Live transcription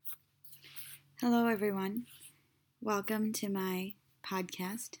Hello, everyone. Welcome to my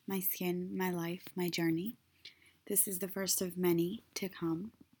podcast, My Skin, My Life, My Journey. This is the first of many to come.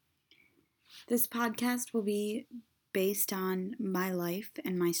 This podcast will be based on my life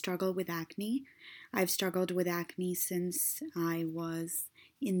and my struggle with acne. I've struggled with acne since I was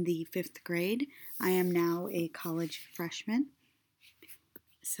in the 5th grade. I am now a college freshman.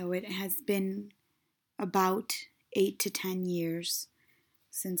 So it has been about 8 to 10 years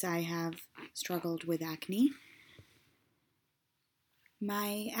since I have struggled with acne.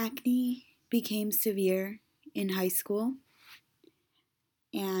 My acne became severe in high school,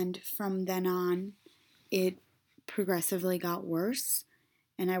 and from then on, it progressively got worse,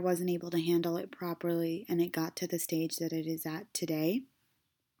 and I wasn't able to handle it properly, and it got to the stage that it is at today.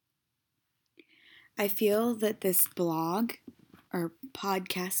 I feel that this blog or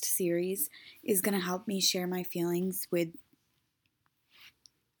podcast series is going to help me share my feelings with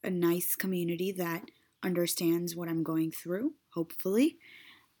a nice community that understands what I'm going through, hopefully.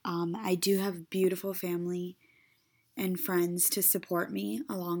 I do have beautiful family and friends to support me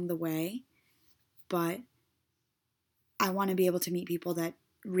along the way, but I want to be able to meet people that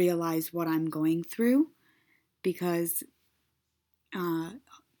realize what I'm going through because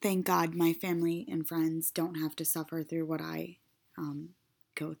thank God my family and friends don't have to suffer through what I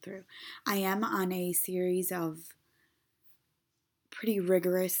go through. I am on a series of pretty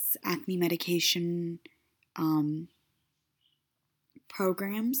rigorous acne medication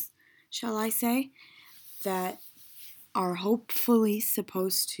programs, shall I say, that are hopefully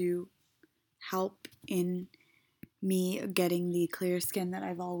supposed to help in me getting the clear skin that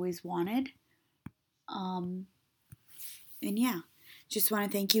I've always wanted. And yeah, just want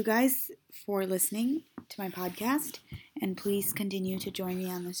to thank you guys for listening to my podcast, and please continue to join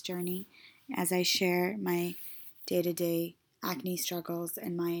me on this journey as I share my day-to-day acne struggles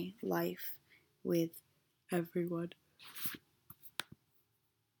and my life with everyone.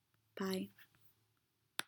 Bye.